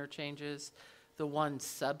minor changes, the one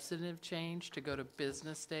substantive change to go to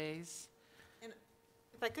business days. And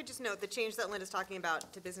if I could just note, the change that Linda's talking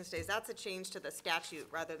about to business days, that's a change to the statute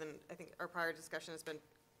rather than, I think our prior discussion has been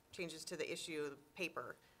changes to the issue of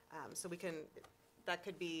paper. So we can, that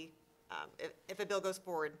could be, if a bill goes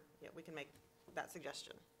forward, yeah, we can make that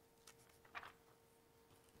suggestion.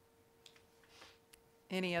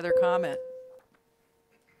 Any other comment?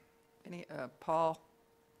 Any, Paul?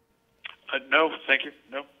 No, thank you,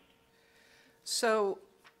 no. So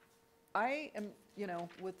I am,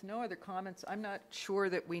 with no other comments, I'm not sure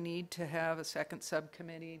that we need to have a second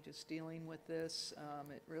subcommittee just dealing with this.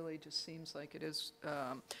 It really just seems like it is,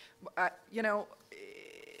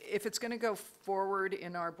 if it's going to go forward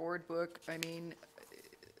in our board book, I mean,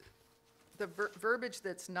 the verbiage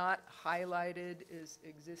that's not highlighted is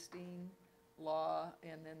existing law,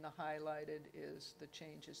 and then the highlighted is the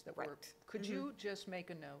changes that were. Right. Could you just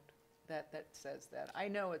make a note that says that? I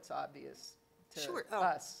know it's obvious to Sure.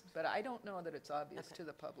 us, but I don't know that it's obvious Okay. to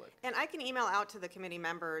the public. And I can email out to the committee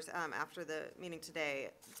members after the meeting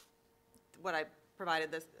today what I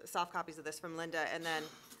provided, the soft copies of this from Linda, and then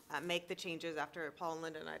make the changes after Paul and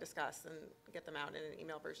Linda and I discuss and get them out in an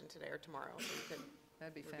email version today or tomorrow. So you can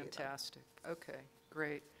That'd be review them. fantastic. Okay,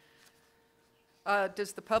 great.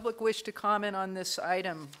 Does the public wish to comment on this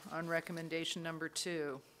item on recommendation number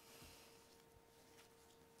 2?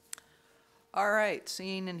 All right,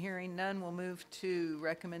 seeing and hearing none, we'll move to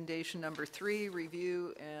recommendation number 3,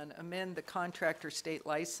 review and amend the contractor state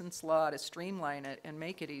license law to streamline it and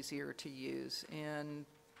make it easier to use. And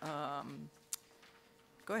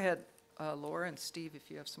go ahead, Laura and Steve,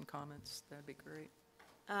 if you have some comments, that'd be great.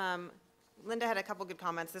 Linda had a couple good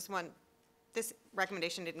comments. This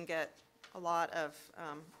recommendation didn't get a lot of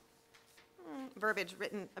verbiage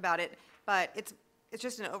written about it, but it's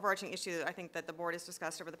just an overarching issue, I think, that the board has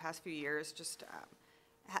discussed over the past few years, just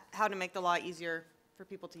how to make the law easier for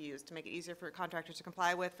people to use, to make it easier for contractors to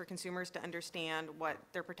comply with, for consumers to understand what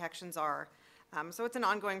their protections are. So it's an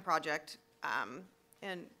ongoing project,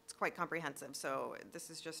 and it's quite comprehensive. So this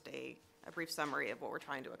is just a brief summary of what we're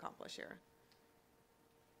trying to accomplish here.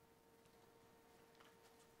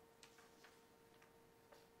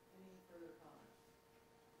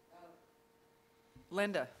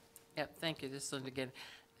 Linda? Yeah, thank you. This is Linda again.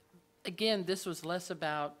 Again, this was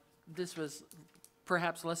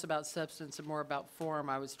perhaps less about substance and more about form.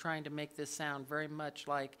 I was trying to make this sound very much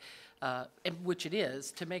like, which it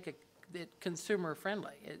is, to make it consumer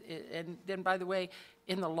friendly. And then, by the way,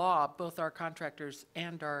 in the law, both our contractors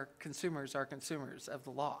and our consumers are consumers of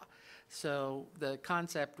the law. So the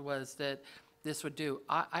concept was that this would do.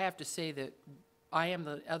 I have to say that I am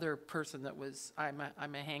the other person that was, I'm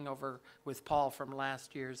a hangover with Paul from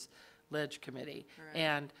last year's Ledge Committee. Right.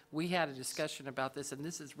 And we had a discussion about this, and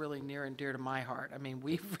this is really near and dear to my heart. I mean,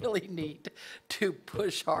 we really need to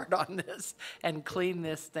push hard on this and clean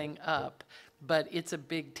this thing up, but it's a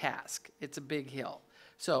big task. It's a big hill.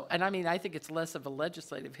 So, and I mean, I think it's less of a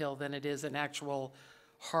legislative hill than it is an actual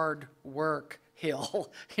hard work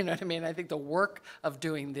hill. You know what I mean? I think the work of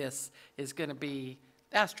doing this is going to be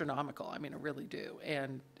astronomical. I mean, I really do.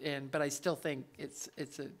 But I still think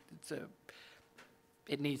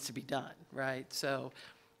it needs to be done, right? So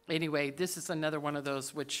anyway, this is another one of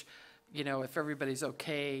those which, you know, if everybody's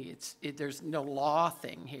okay, there's no law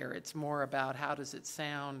thing here. It's more about how does it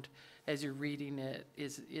sound as you're reading it.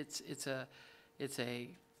 It's a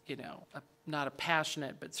you know, not a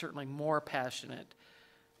passionate, but certainly more passionate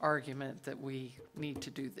argument that we need to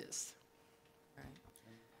do this.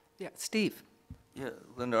 Yeah, Steve? Yeah,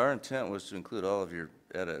 Linda, our intent was to include all of your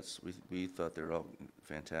edits. We thought they were all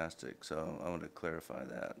fantastic, so I want to clarify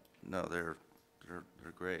that. No, they're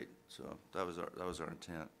great, so that was our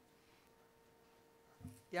intent.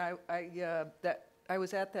 Yeah, I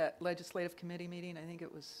was at that legislative committee meeting, I think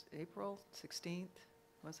it was April 16th,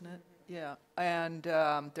 wasn't it? Yeah, and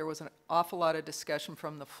there was an awful lot of discussion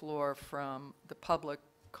from the floor, from the public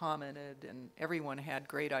commented, and everyone had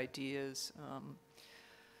great ideas.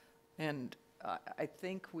 And I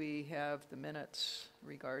think we have the minutes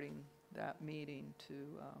regarding that meeting to,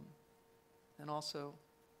 and also,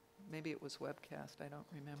 maybe it was webcast, I don't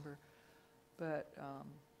remember. But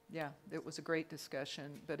yeah, it was a great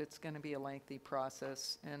discussion, but it's going to be a lengthy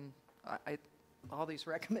process, and all these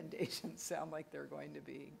recommendations sound like they're going to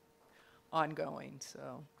be ongoing,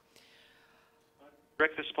 so.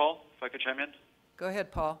 Rick, this is Paul, if I could chime in. Go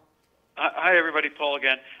ahead, Paul. Hi, everybody. Paul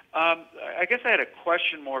again. I guess I had a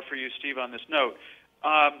question more for you, Steve, on this note.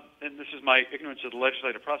 And this is my ignorance of the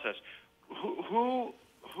legislative process. Who,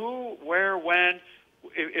 where, when,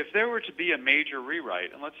 if there were to be a major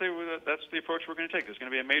rewrite, and let's say that's the approach we're going to take, there's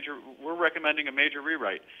going to be we're recommending a major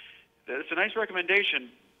rewrite. It's a nice recommendation,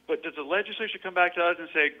 but does the legislature come back to us and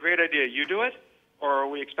say, great idea, you do it? Or are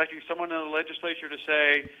we expecting someone in the legislature to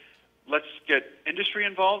say, let's get industry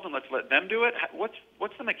involved and let's let them do it?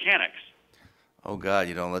 What's the mechanics? Oh, God,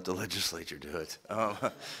 you don't let the legislature do it.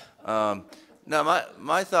 No,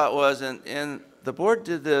 my thought was, and the board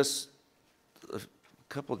did this a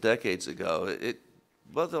couple decades ago.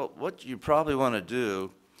 What you probably want to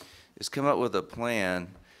do is come up with a plan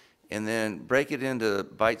and then break it into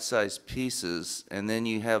bite-sized pieces, and then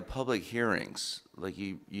you have public hearings. Like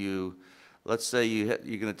let's say you're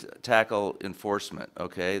going to tackle enforcement,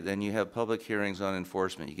 okay? Then you have public hearings on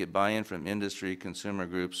enforcement. You get buy-in from industry, consumer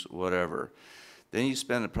groups, whatever. Then you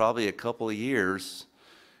spend probably a couple of years,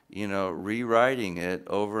 you know, rewriting it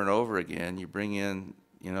over and over again. You bring in,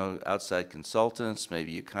 you know, outside consultants.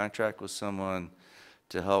 Maybe you contract with someone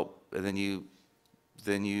to help, and then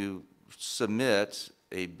you submit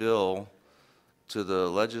a bill to the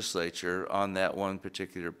legislature on that one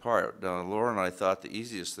particular part. Now, Laura and I thought the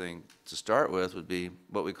easiest thing to start with would be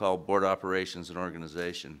what we call board operations and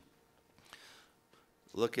organization.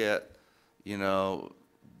 Look at, you know,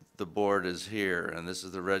 the board is here, and this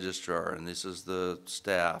is the registrar, and this is the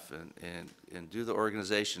staff, and do the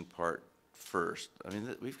organization part first. I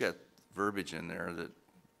mean, we've got verbiage in there that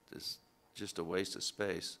is just a waste of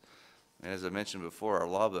space. And as I mentioned before, our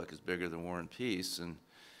law book is bigger than War and Peace, and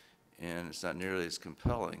it's not nearly as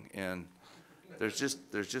compelling. And there's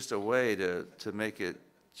just a way to make it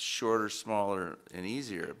shorter, smaller, and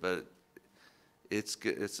easier. But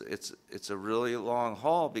it's a really long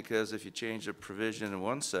haul, because if you change a provision in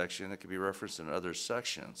one section, it can be referenced in other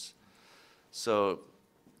sections. So,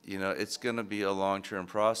 you know, it's going to be a long-term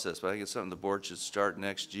process. But I think it's something the board should start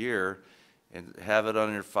next year and have it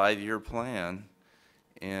on your 5-year plan,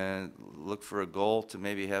 and look for a goal to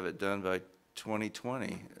maybe have it done by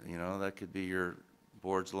 2020. You know, that could be your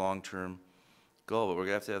board's long-term goal. But we're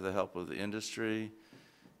going to have the help of the industry,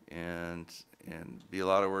 and be a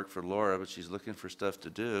lot of work for Laura, but she's looking for stuff to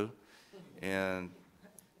do. And,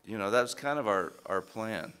 you know, that's kind of our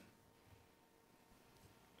plan.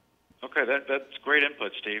 Okay, that's great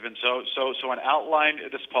input, Steve. And so an outline.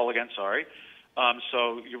 This is Paul again. Sorry.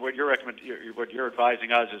 So what you're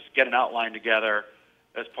advising us is get an outline together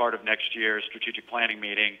as part of next year's strategic planning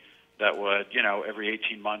meeting that would, you know, every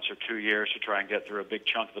 18 months or 2 years to try and get through a big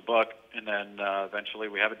chunk of the book, and then eventually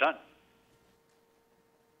we have it done.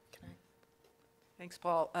 Thanks,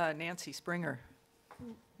 Paul. Nancy Springer.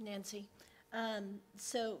 Nancy.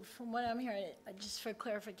 So from what I'm hearing, just for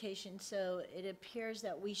clarification, so it appears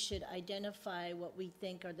that we should identify what we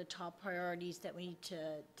think are the top priorities that we need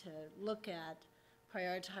to look at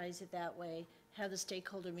prioritize it that way, have the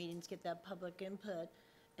stakeholder meetings, get that public input,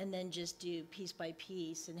 and then just do piece by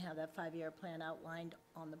piece and have that 5-year plan outlined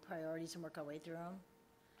on the priorities and work our way through them?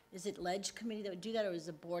 Is it Ledge Committee that would do that, or is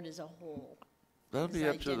the board as a whole? That'll Is be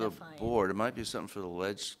up to the identifying. board. It might be something for the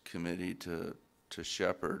Ledge Committee to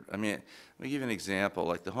shepherd. I mean, let me give you an example,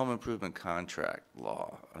 like the home improvement contract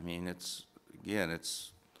law. I mean, it's, again,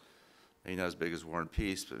 it's maybe not as big as War and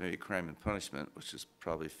Peace, but maybe Crime and Punishment, which is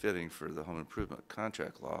probably fitting for the home improvement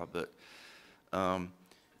contract law, but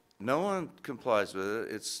no one complies with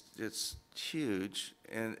it. It's huge,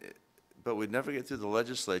 but we'd never get through the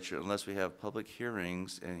legislature unless we have public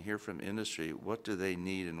hearings and hear from industry. What do they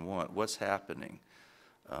need and want? What's happening?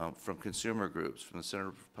 From consumer groups, from the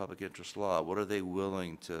Center for Public Interest Law, what are they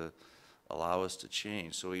willing to allow us to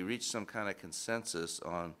change? So we reach some kind of consensus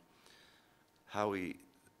on how we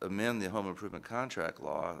amend the home improvement contract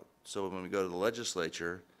law, so when we go to the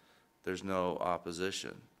legislature, there's no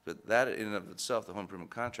opposition. But that in and of itself, the home improvement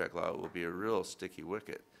contract law, will be a real sticky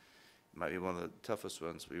wicket. It might be one of the toughest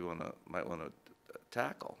ones we might want to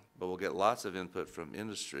tackle, but we'll get lots of input from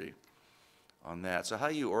industry on that. So how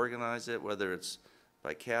you organize it, whether it's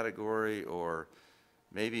by category, or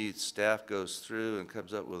maybe staff goes through and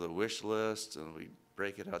comes up with a wish list and we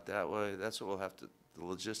break it out that way, that's what we'll have to, the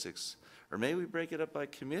logistics. Or maybe we break it up by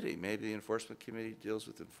committee. Maybe the enforcement committee deals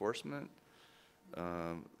with enforcement,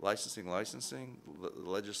 licensing. The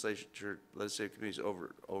legislative committee's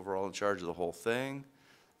overall in charge of the whole thing.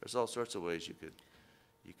 There's all sorts of ways you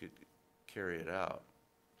could carry it out.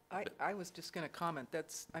 I was just going to comment,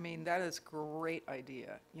 I mean, that is a great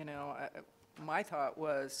idea. You know, my thought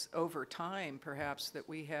was, over time, perhaps, that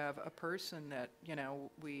we have a person that, you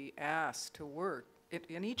know, we ask to work,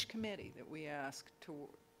 in each committee that we ask to,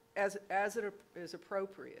 as it is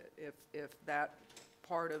appropriate, if that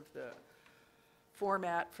part of the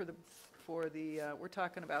format for the, we're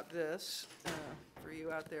talking about this, for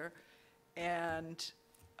you out there, and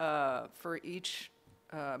for each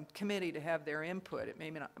committee to have their input. It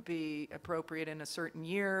may not be appropriate in a certain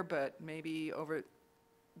year, but maybe over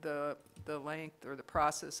the length or the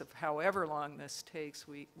process of however long this takes,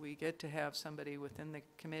 we get to have somebody within the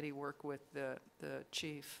committee work with the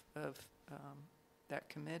chief of that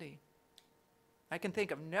committee. I can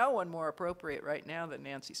think of no one more appropriate right now than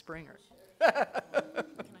Nancy Springer. Can I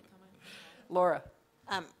comment? Laura.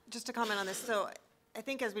 Just to comment on this, so I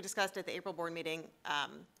think as we discussed at the April board meeting,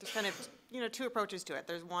 there's kind of, you know, two approaches to it.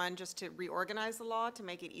 There's one just to reorganize the law to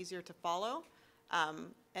make it easier to follow.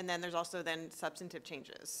 And then there's also then substantive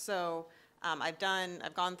changes. So I've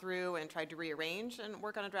gone through and tried to rearrange and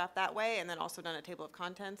work on a draft that way, and then also done a table of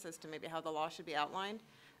contents as to maybe how the law should be outlined.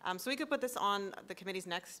 So we could put this on the committee's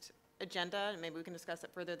next agenda, and maybe we can discuss it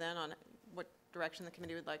further then on what direction the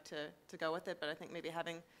committee would like to go with it. But I think maybe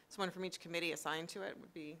having someone from each committee assigned to it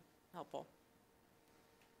would be helpful.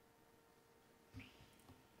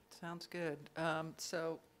 Sounds good.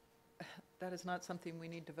 So that is not something we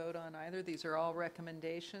need to vote on either. These are all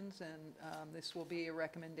recommendations, and this will be a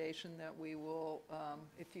recommendation that we will,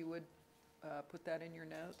 if you would put that in your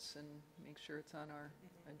notes and make sure it's on our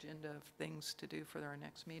agenda of things to do for our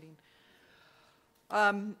next meeting.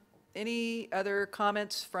 Any other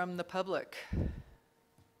comments from the public?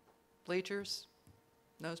 Bleachers?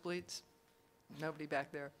 Nosebleeds? Nobody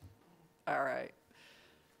back there? All right.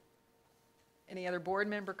 Any other board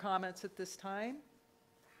member comments at this time?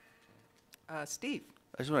 Steve?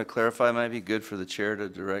 I just want to clarify, it might be good for the chair to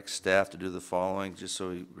direct staff to do the following, just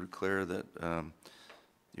so we're clear that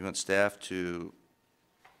you want staff to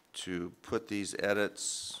put these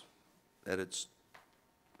edits,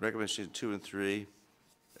 recommendations 2 and 3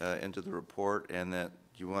 into the report, and that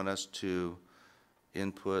you want us to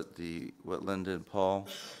input what Linda and Paul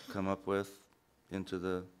come up with into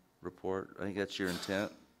the report. I think that's your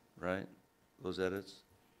intent, right? Those edits?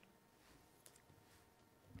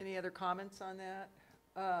 Any other comments on that?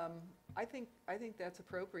 I think that's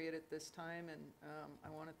appropriate at this time, and I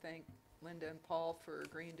want to thank Linda and Paul for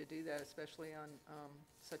agreeing to do that, especially on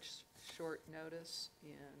such short notice.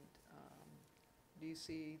 And do you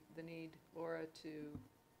see the need, Laura, to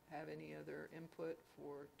have any other input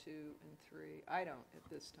for 2 and 3? I don't at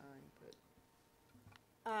this time, but.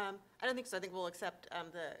 I don't think so. I think we'll accept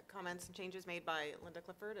the comments and changes made by Linda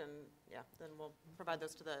Clifford, and yeah, then we'll provide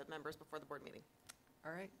those to the members before the board meeting.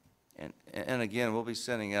 All right. And again, we'll be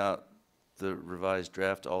sending out the revised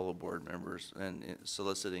draft to all the board members and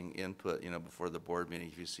soliciting input, before the board meeting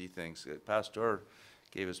if you see things. Pastor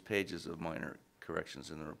gave us pages of minor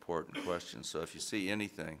corrections in the report and questions, so if you see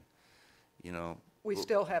anything, We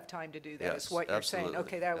still have time to do that, is Yes, what you're saying. absolutely,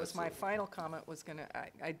 Okay, that was my absolutely. final comment, was gonna,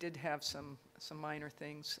 I did have some minor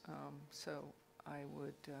things, so I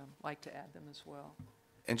would like to add them as well.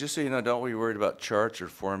 And just so you know, don't be worried about charts or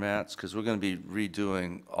formats, because we're going to be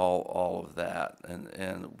redoing all of that.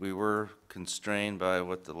 And we were constrained by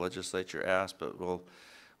what the legislature asked, but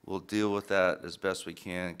we'll deal with that as best we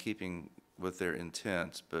can, keeping with their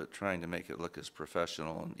intent, but trying to make it look as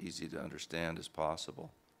professional and easy to understand as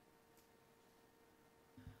possible.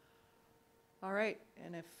 All right,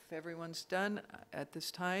 and if everyone's done at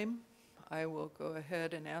this time, I will go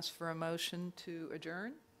ahead and ask for a motion to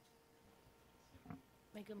adjourn.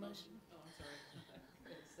 Make a motion.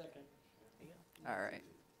 Second. All right.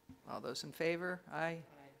 All those in favor? Aye.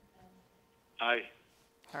 Aye.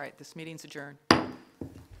 All right, this meeting's adjourned.